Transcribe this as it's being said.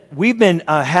we've been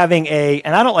having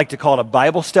and I don't like to call it a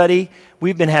Bible study,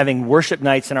 we've been having worship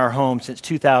nights in our home since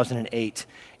 2008.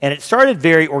 And it started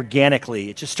very organically.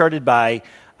 It just started by,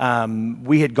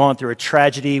 we had gone through a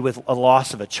tragedy with a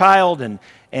loss of a child,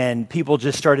 and people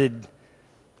just started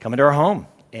coming to our home.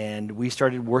 And we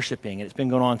started worshiping, and it's been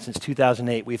going on since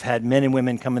 2008. We've had men and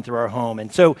women coming through our home.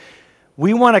 And so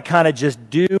we want to kind of just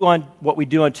do on what we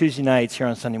do on Tuesday nights here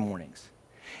on Sunday mornings.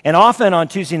 And often on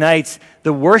Tuesday nights,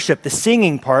 the worship, the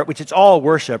singing part, which it's all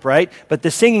worship, right? But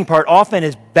the singing part often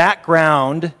is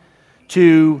background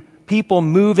to people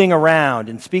moving around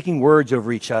and speaking words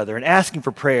over each other and asking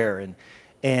for prayer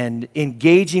and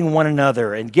engaging one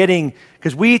another and getting,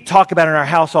 because we talk about in our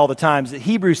house all the time, that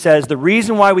Hebrews says the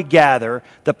reason why we gather,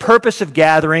 the purpose of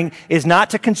gathering is not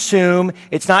to consume,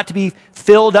 it's not to be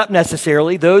filled up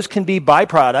necessarily, those can be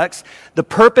byproducts. The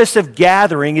purpose of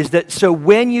gathering is that so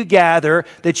when you gather,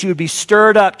 that you would be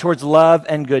stirred up towards love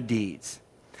and good deeds.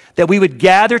 That we would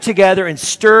gather together and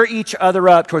stir each other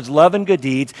up towards love and good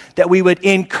deeds, that we would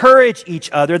encourage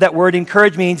each other. That word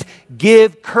encourage means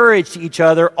give courage to each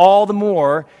other all the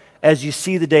more as you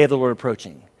see the day of the Lord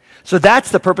approaching. So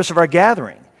that's the purpose of our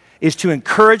gathering, is to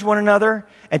encourage one another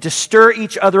and to stir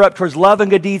each other up towards love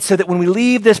and good deeds so that when we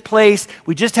leave this place,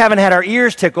 we just haven't had our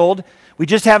ears tickled, we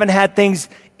just haven't had things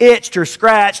itched or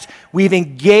scratched. We've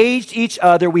engaged each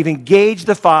other, we've engaged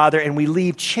the Father, and we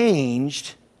leave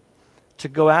changed to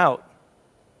go out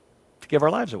to give our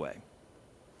lives away.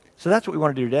 So that's what we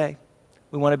want to do today.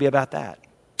 We want to be about that.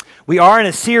 We are in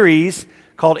a series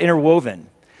called Interwoven,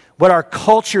 what our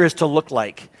culture is to look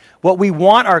like, what we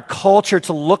want our culture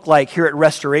to look like here at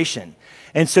Restoration.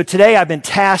 And so today I've been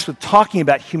tasked with talking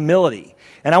about humility.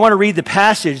 And I want to read the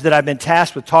passage that I've been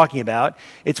tasked with talking about.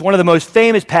 It's one of the most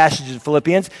famous passages of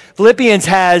Philippians. Philippians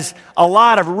has a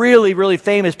lot of really, really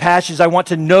famous passages. I want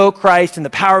to know Christ and the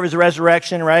power of his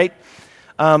resurrection, right?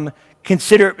 What's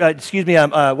the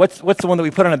one that we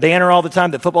put on a banner all the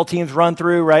time that football teams run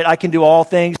through, right? I can do all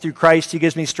things through Christ who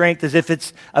gives me strength, as if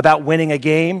it's about winning a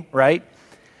game, right?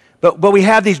 But we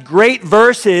have these great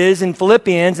verses in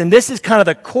Philippians, and this is kind of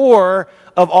the core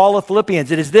of all of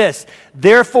Philippians. It is this: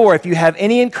 therefore, if you have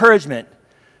any encouragement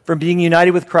from being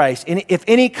united with Christ, if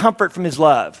any comfort from his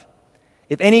love,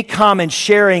 if any common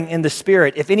sharing in the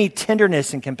Spirit, if any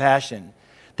tenderness and compassion,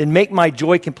 then make my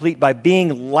joy complete by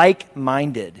being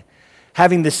like-minded,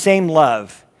 having the same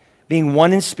love, being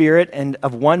one in spirit and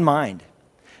of one mind.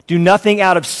 Do nothing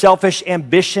out of selfish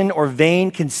ambition or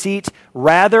vain conceit.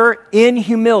 Rather, in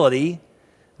humility,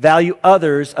 value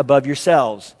others above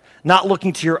yourselves, not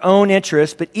looking to your own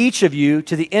interests, but each of you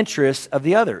to the interests of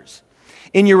the others.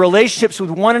 In your relationships with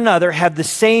one another, have the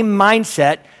same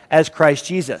mindset as Christ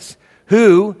Jesus,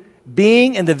 who,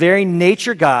 being in the very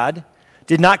nature God,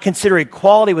 did not consider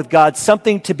equality with God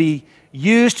something to be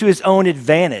used to his own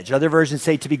advantage. Other versions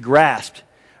say to be grasped.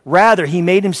 Rather, he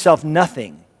made himself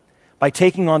nothing by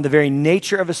taking on the very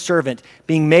nature of a servant,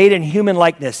 being made in human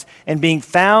likeness, and being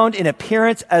found in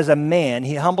appearance as a man,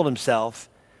 he humbled himself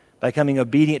by becoming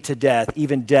obedient to death,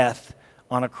 even death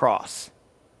on a cross.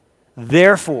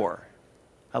 Therefore,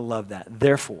 I love that,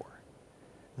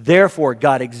 therefore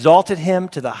God exalted him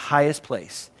to the highest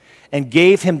place and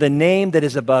gave him the name that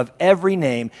is above every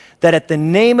name, that at the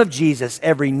name of Jesus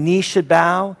every knee should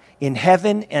bow in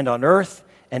heaven and on earth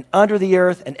and under the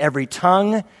earth, and every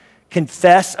tongue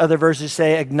confess, other verses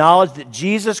say, acknowledge that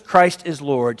Jesus Christ is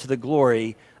Lord, to the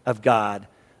glory of God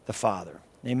the Father.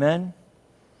 Amen?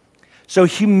 So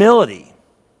humility.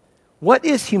 What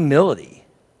is humility?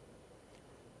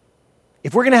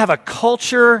 If we're going to have a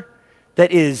culture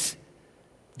that is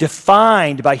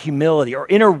defined by humility or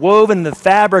interwoven in the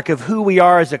fabric of who we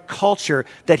are as a culture,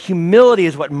 that humility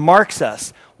is what marks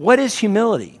us. What is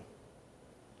humility?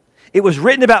 It was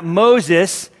written about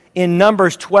Moses in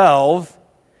Numbers 12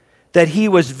 that he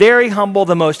was very humble,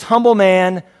 the most humble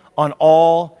man on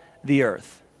all the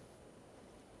earth.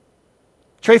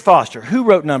 Trey Foster, who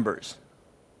wrote Numbers?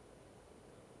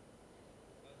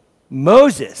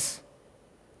 Moses.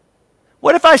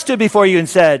 What if I stood before you and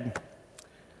said,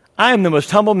 I am the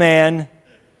most humble man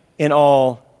in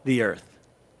all the earth?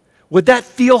 Would that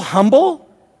feel humble?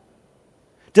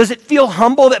 Does it feel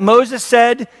humble that Moses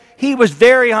said he was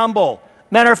very humble?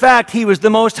 Matter of fact, he was the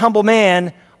most humble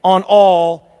man on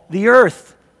all the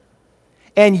earth.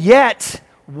 And yet,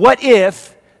 what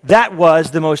if that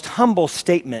was the most humble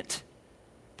statement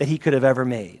that he could have ever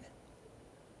made?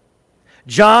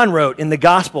 John wrote in the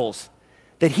Gospels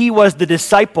that he was the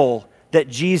disciple that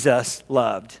Jesus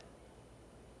loved.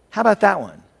 How about that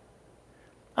one?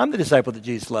 I'm the disciple that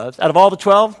Jesus loves. Out of all the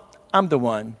 12, I'm the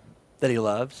one that he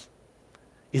loves.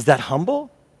 Is that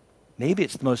humble? Maybe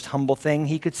it's the most humble thing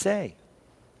he could say.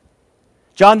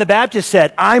 John the Baptist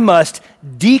said, I must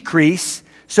decrease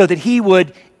so that he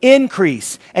would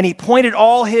increase. And he pointed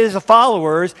all his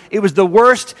followers. It was the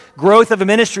worst growth of a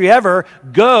ministry ever.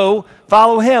 Go,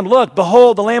 follow him. Look,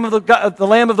 behold the Lamb of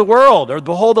the world, or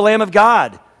behold the Lamb of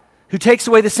God, who takes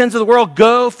away the sins of the world.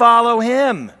 Go, follow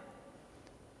him.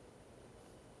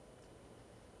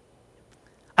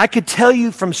 I could tell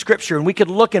you from Scripture, and we could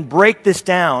look and break this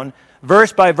down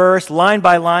verse by verse, line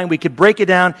by line. We could break it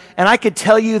down, and I could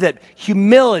tell you that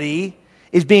humility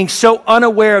is being so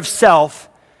unaware of self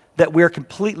that we're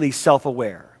completely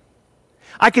self-aware.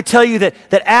 I could tell you that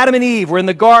Adam and Eve were in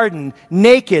the garden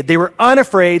naked. They were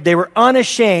unafraid. They were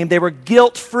unashamed. They were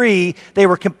guilt-free. They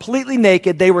were completely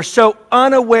naked. They were so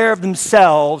unaware of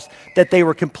themselves that they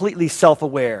were completely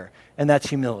self-aware, and that's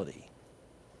humility.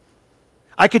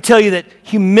 I could tell you that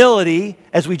humility,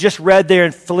 as we just read there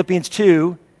in Philippians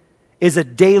 2, is a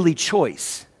daily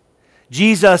choice.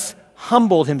 Jesus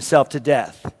humbled himself to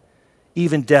death,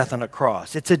 even death on a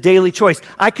cross. It's a daily choice.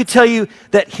 I could tell you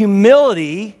that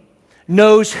humility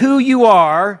knows who you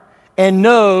are and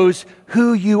knows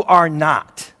who you are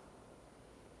not.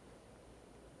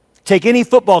 Take any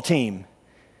football team.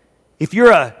 If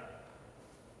you're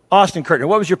Austin Kirtner,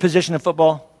 what was your position in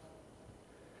football?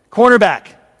 Cornerback.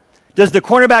 Does the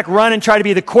cornerback run and try to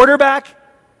be the quarterback?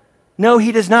 No,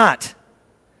 he does not.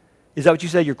 Is that what you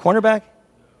said, your cornerback?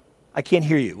 I can't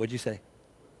hear you. What'd you say?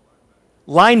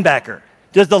 Linebacker.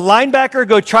 Does the linebacker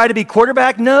go try to be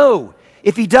quarterback? No.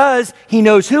 If he does, he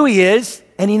knows who he is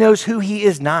and he knows who he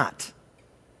is not.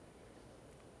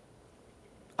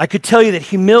 I could tell you that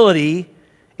humility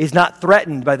is not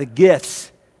threatened by the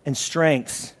gifts and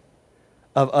strengths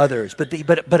of others,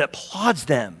 but applauds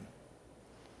them.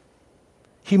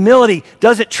 Humility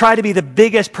doesn't try to be the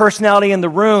biggest personality in the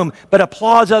room, but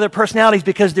applauds other personalities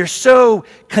because they're so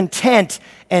content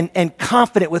and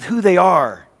confident with who they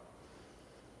are.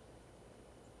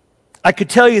 I could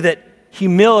tell you that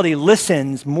humility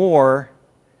listens more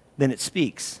than it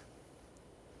speaks.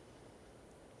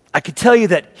 I could tell you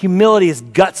that humility is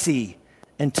gutsy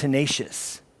and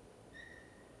tenacious.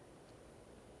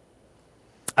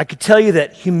 I could tell you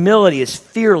that humility is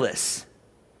fearless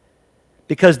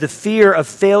because the fear of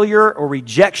failure or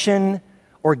rejection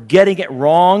or getting it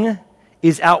wrong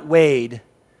is outweighed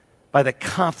by the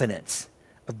confidence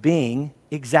of being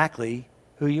exactly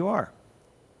who you are.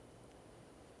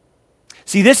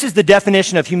 See, this is the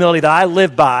definition of humility that I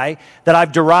live by, that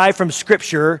I've derived from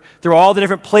Scripture through all the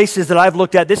different places that I've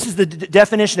looked at. This is the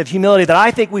definition of humility that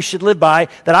I think we should live by,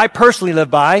 that I personally live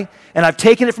by, and I've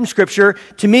taken it from Scripture.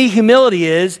 To me, humility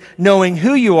is knowing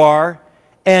who you are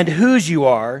and whose you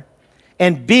are,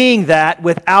 and being that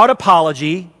without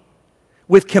apology,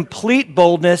 with complete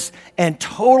boldness and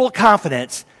total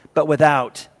confidence, but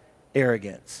without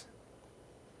arrogance.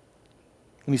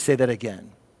 Let me say that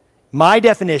again. My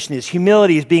definition is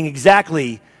humility is being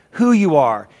exactly who you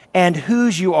are and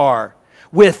whose you are,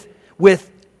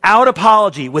 without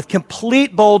apology, with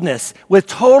complete boldness, with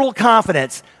total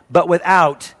confidence, but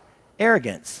without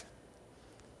arrogance.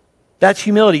 That's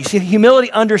humility. You see,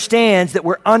 humility understands that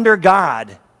we're under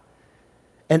God,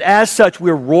 and as such,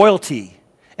 we're royalty,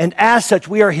 and as such,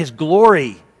 we are His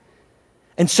glory.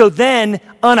 And so then,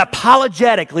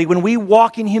 unapologetically, when we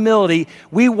walk in humility,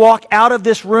 we walk out of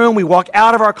this room, we walk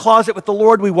out of our closet with the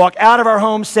Lord, we walk out of our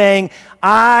home saying,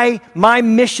 my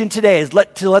mission today is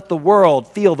to let the world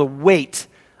feel the weight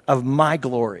of my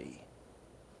glory.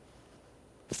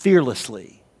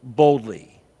 Fearlessly,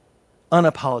 boldly,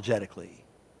 unapologetically,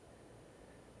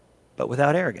 but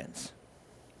without arrogance.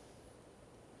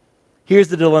 Here's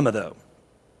the dilemma, though.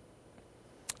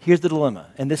 Here's the dilemma,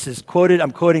 and this is quoted,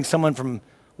 I'm quoting someone from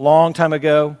a long time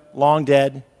ago, long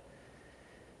dead.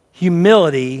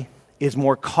 Humility is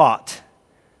more caught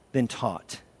than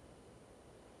taught.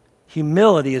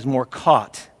 Humility is more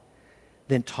caught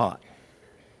than taught.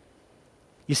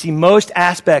 You see, most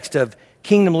aspects of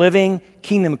kingdom living,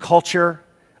 kingdom culture,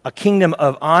 a kingdom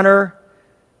of honor,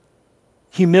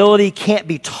 humility can't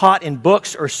be taught in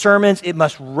books or sermons. It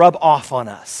must rub off on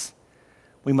us.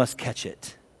 We must catch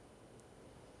it.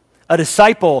 A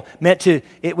disciple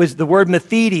it was the word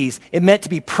methetes, it meant to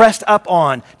be pressed up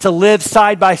on, to live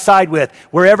side by side with.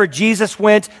 Wherever Jesus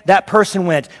went, that person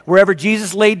went. Wherever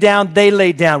Jesus laid down, they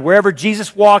laid down. Wherever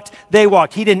Jesus walked, they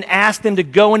walked. He didn't ask them to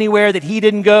go anywhere that He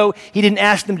didn't go. He didn't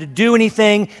ask them to do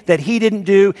anything that He didn't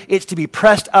do. It's to be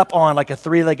pressed up on like a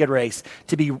three-legged race,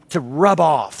 to rub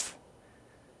off.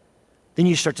 Then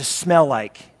you start to smell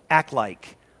like, act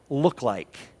like, look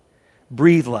like,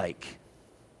 breathe like.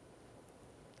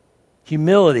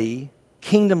 Humility,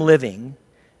 kingdom living,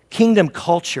 kingdom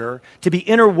culture, to be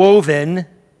interwoven,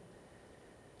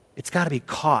 it's got to be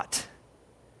caught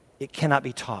it cannot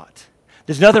be taught.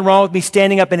 There's nothing wrong with me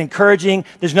standing up and encouraging.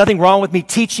 There's nothing wrong with me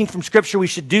teaching from Scripture. We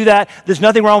should do that. There's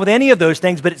nothing wrong with any of those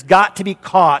things, but it's got to be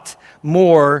caught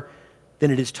more than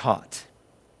it is taught.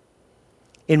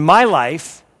 In my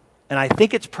life, and I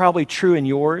think it's probably true in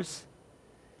yours,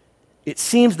 it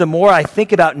seems the more I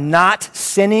think about not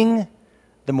sinning,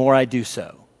 the more I do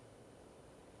so.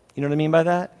 You know what I mean by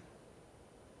that?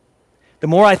 The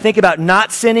more I think about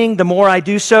not sinning, the more I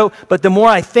do so. But the more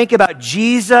I think about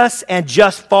Jesus and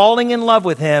just falling in love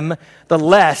with him, the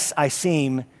less I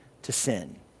seem to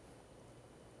sin.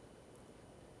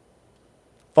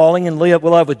 Falling in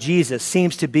love with Jesus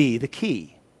seems to be the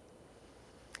key.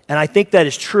 And I think that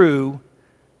is true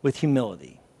with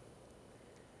humility.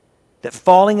 That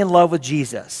falling in love with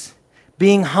Jesus,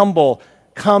 being humble,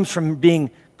 comes from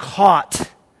being caught,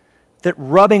 that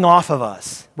rubbing off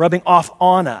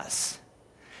on us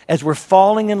as we're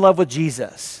falling in love with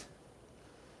Jesus.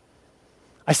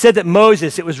 I said that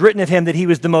Moses, it was written of him that he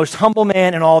was the most humble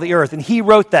man in all the earth, and he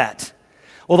wrote that.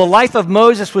 Well, the life of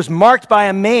Moses was marked by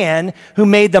a man who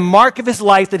made the mark of his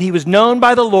life that he was known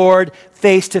by the Lord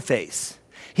face to face.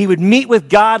 He would meet with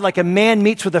God like a man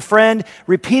meets with a friend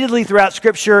repeatedly throughout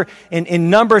Scripture. In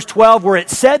Numbers 12, where it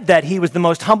said that he was the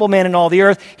most humble man in all the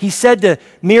earth, he said to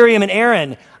Miriam and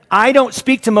Aaron, I don't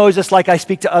speak to Moses like I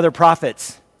speak to other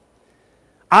prophets.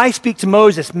 I speak to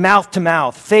Moses mouth to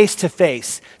mouth, face to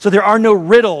face. So there are no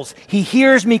riddles. He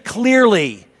hears me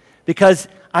clearly because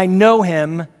I know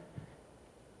him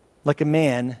like a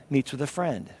man meets with a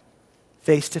friend,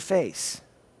 face to face.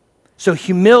 So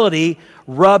humility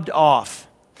rubbed off.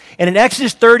 And in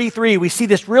Exodus 33, we see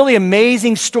this really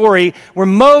amazing story where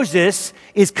Moses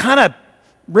is kind of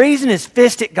raising his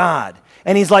fist at God.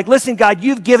 And he's like, listen, God,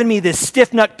 you've given me this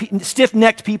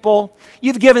stiff-necked people.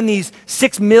 You've given these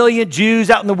 6 million Jews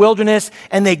out in the wilderness,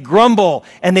 and they grumble,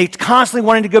 and they constantly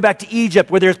wanting to go back to Egypt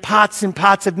where there's pots and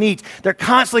pots of meat. They're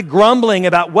constantly grumbling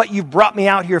about what you've brought me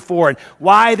out here for and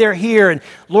why they're here. And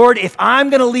Lord, if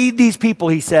I'm going to lead these people,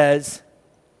 he says,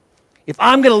 if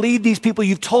I'm going to lead these people,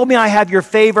 you've told me I have your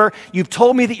favor. You've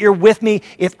told me that you're with me.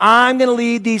 If I'm going to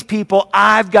lead these people,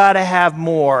 I've got to have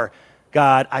more.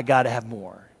 God, I got to have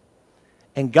more.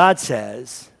 And God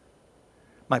says,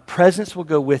 my presence will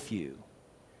go with you,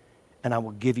 and I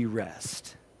will give you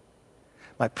rest.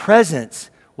 My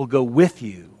presence will go with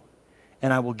you,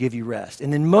 and I will give you rest.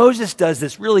 And then Moses does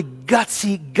this really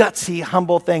gutsy,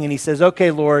 humble thing, and he says,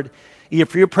 okay, Lord,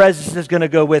 if your presence is going to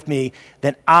go with me,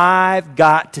 then I've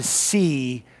got to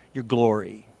see your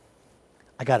glory.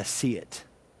 I got to see it.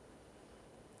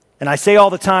 And I say all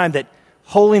the time that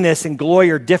holiness and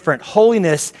glory are different.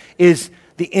 Holiness is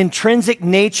the intrinsic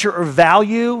nature or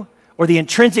value or the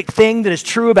intrinsic thing that is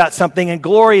true about something, and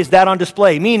glory is that on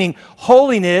display, meaning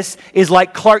holiness is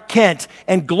like Clark Kent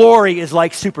and glory is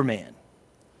like Superman.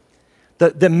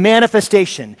 The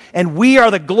manifestation, and we are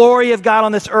the glory of God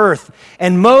on this earth.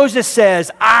 And Moses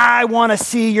says, I want to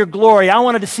see your glory. I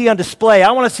wanted to see on display.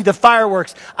 I want to see the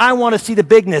fireworks. I want to see the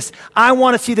bigness. I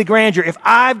want to see the grandeur. If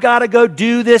I've got to go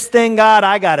do this thing, God,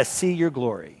 I got to see your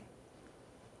glory.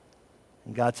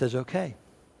 And God says, okay,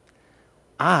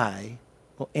 I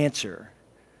will answer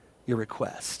your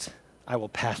request. I will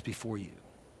pass before you.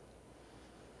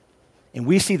 And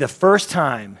we see the first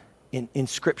time in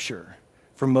Scripture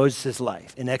from Moses'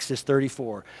 life in Exodus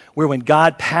 34, where when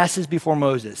God passes before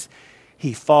Moses,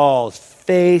 he falls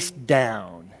face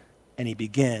down and he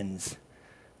begins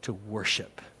to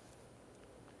worship.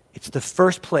 It's the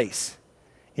first place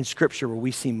in Scripture where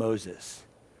we see Moses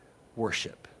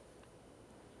worship.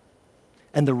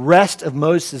 And the rest of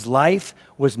Moses' life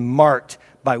was marked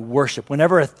by worship.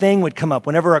 Whenever a thing would come up,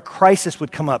 whenever a crisis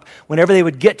would come up, whenever they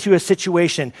would get to a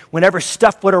situation, whenever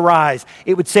stuff would arise,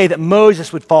 it would say that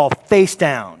Moses would fall face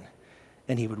down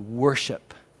and he would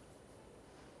worship.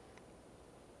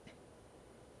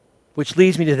 Which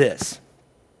leads me to this.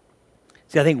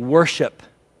 See, I think worship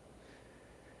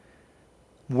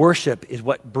is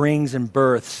what brings and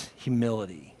births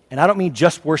humility. And I don't mean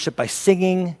just worship by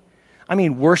singing. I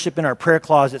mean worship in our prayer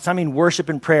closets. I mean worship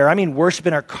in prayer. I mean worship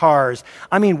in our cars.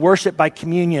 I mean worship by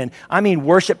communion. I mean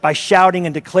worship by shouting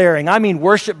and declaring. I mean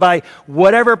worship by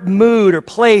whatever mood or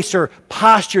place or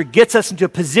posture gets us into a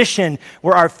position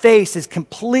where our face is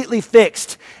completely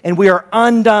fixed and we are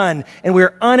undone and we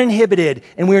are uninhibited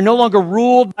and we are no longer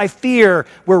ruled by fear.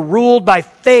 We're ruled by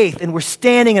faith and we're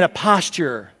standing in a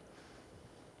posture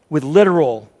with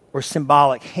literal or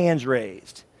symbolic hands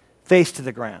raised, face to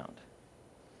the ground.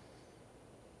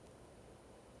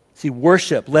 See,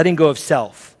 worship, letting go of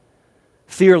self,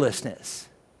 fearlessness,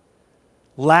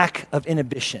 lack of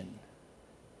inhibition.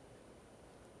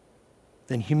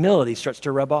 Then humility starts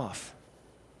to rub off.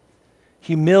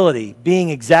 Humility, being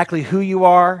exactly who you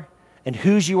are and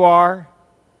whose you are,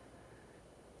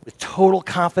 with total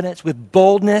confidence, with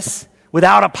boldness,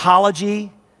 without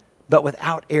apology, but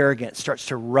without arrogance, starts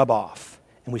to rub off,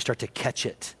 and we start to catch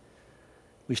it.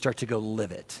 We start to go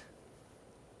live it.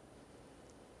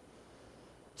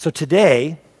 So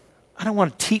today, I don't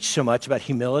want to teach so much about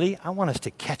humility. I want us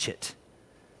to catch it.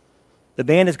 The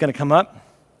band is going to come up,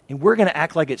 and we're going to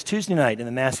act like it's Tuesday night in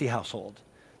the Massey household.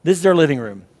 This is our living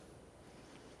room.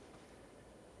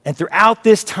 And throughout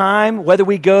this time, whether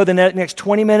we go the next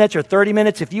 20 minutes or 30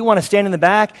 minutes, if you want to stand in the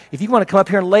back, if you want to come up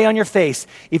here and lay on your face,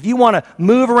 if you want to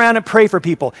move around and pray for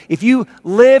people, if you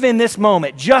live in this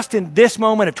moment, just in this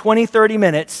moment of 20, 30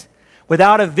 minutes,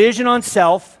 without a vision on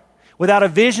self, without a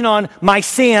vision on my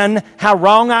sin, how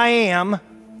wrong I am.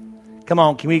 Come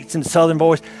on, can we get some southern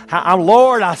voice?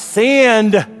 Lord, I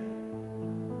sinned.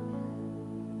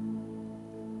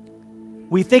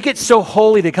 We think it's so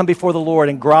holy to come before the Lord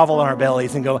and grovel on our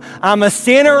bellies and go, I'm a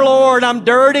sinner, Lord, I'm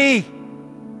dirty.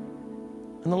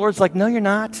 And the Lord's like, no, you're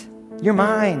not. You're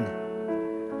mine.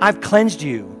 I've cleansed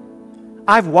you.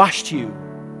 I've washed you.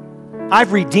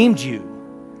 I've redeemed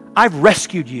you. I've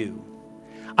rescued you.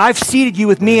 I've seated you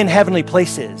with me in heavenly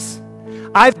places.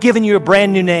 I've given you a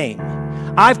brand new name.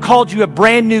 I've called you a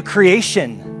brand new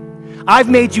creation. I've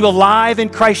made you alive in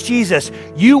Christ Jesus.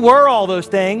 You were all those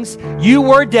things. You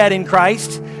were dead in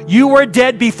Christ. You were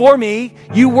dead before me.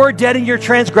 You were dead in your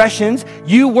transgressions.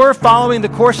 You were following the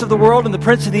course of the world and the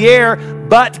prince of the air,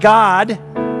 but God.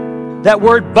 That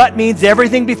word but means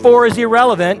everything before is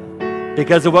irrelevant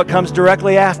because of what comes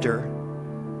directly after.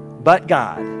 But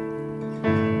God.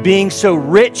 Being so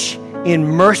rich in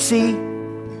mercy,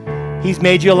 He's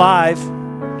made you alive.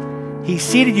 He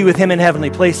seated you with Him in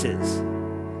heavenly places.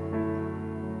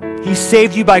 He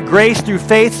saved you by grace through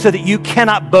faith so that you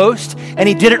cannot boast. And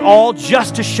He did it all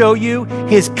just to show you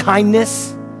His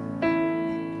kindness.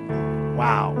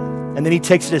 Wow. And then He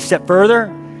takes it a step further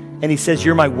and He says,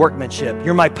 you're my workmanship.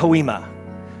 You're my poema.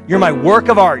 You're my work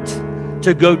of art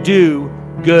to go do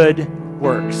good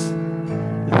works.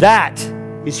 That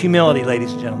is humility,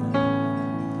 ladies and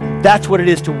gentlemen. That's what it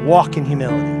is to walk in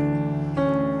humility.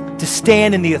 To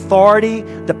stand in the authority,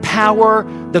 the power,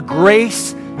 the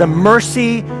grace, the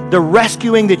mercy, the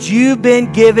rescuing that you've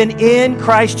been given in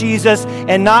Christ Jesus,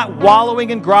 and not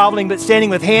wallowing and groveling, but standing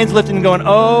with hands lifted and going,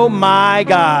 oh my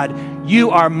God, you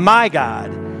are my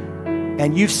God,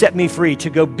 and you've set me free to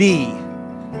go be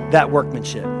that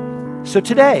workmanship. So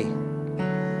today,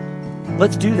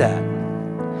 let's do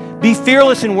that. Be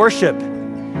fearless in worship.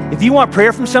 If you want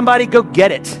prayer from somebody, go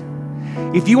get it.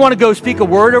 If you want to go speak a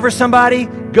word over somebody,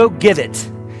 go give it.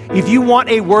 If you want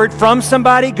a word from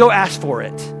somebody, go ask for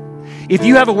it. If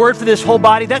you have a word for this whole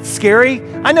body, that's scary.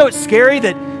 I know it's scary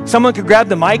that someone could grab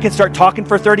the mic and start talking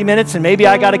for 30 minutes and maybe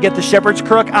I got to get the shepherd's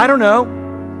crook. I don't know.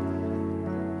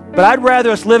 But I'd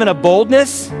rather us live in a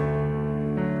boldness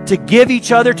to give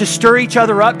each other, to stir each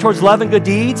other up towards love and good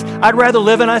deeds. I'd rather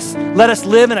let us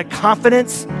live in a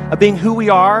confidence of being who we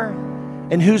are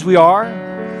and whose we are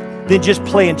than just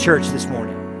play in church this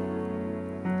morning.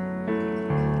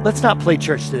 Let's not play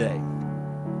church today.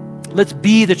 Let's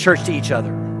be the church to each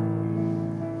other.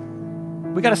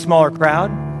 We got a smaller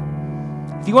crowd.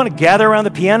 If you want to gather around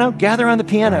the piano, gather around the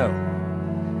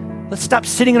piano. Let's stop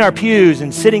sitting in our pews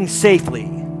and sitting safely.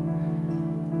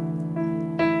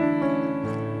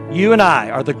 You and I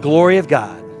are the glory of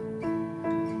God.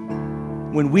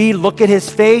 When we look at His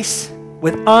face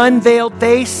with unveiled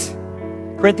face,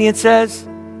 Corinthians says,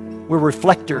 we're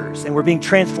reflectors and we're being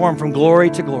transformed from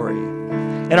glory to glory.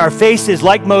 And our faces,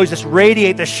 like Moses,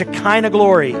 radiate the Shekinah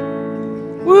glory.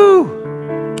 Woo!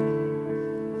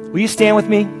 Will you stand with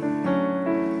me?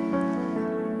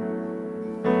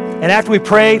 And after we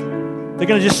pray, they're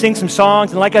going to just sing some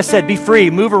songs. And like I said, be free,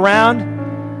 move around.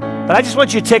 But I just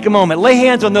want you to take a moment, lay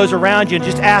hands on those around you and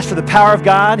just ask for the power of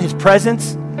God, His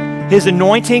presence, His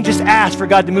anointing. Just ask for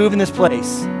God to move in this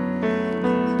place.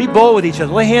 Be bold with each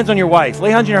other. Lay hands on your wife.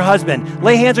 Lay hands on your husband.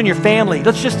 Lay hands on your family.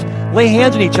 Let's just lay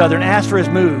hands on each other and ask for His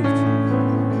move.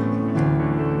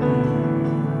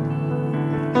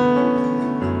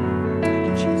 Thank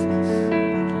you, Jesus.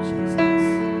 Thank you, Jesus.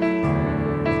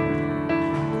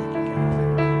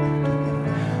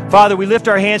 Father, we lift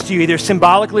our hands to You either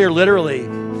symbolically or literally.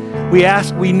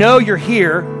 We know You're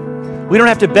here. We don't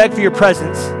have to beg for Your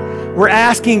presence. We're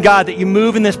asking, God, that You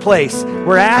move in this place.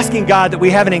 We're asking, God, that we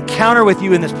have an encounter with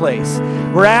You in this place.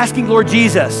 We're asking, Lord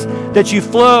Jesus, that You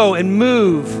flow and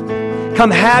move.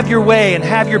 Come have Your way and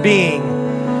have Your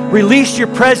being. Release Your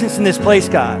presence in this place,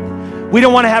 God. We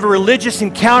don't want to have a religious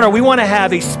encounter. We want to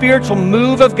have a spiritual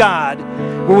move of God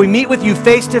where we meet with you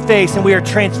face to face and we are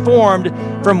transformed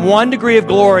from one degree of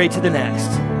glory to the next.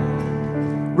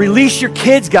 Release your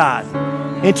kids, God,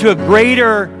 into a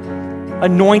greater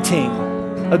anointing,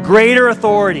 a greater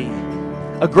authority,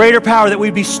 a greater power, that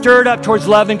we'd be stirred up towards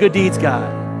love and good deeds,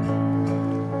 God.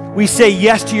 We say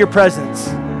yes to your presence.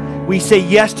 We say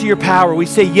yes to your power. We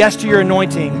say yes to your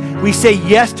anointing. We say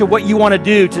yes to what you want to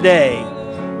do today.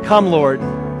 Come, Lord,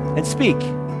 and speak.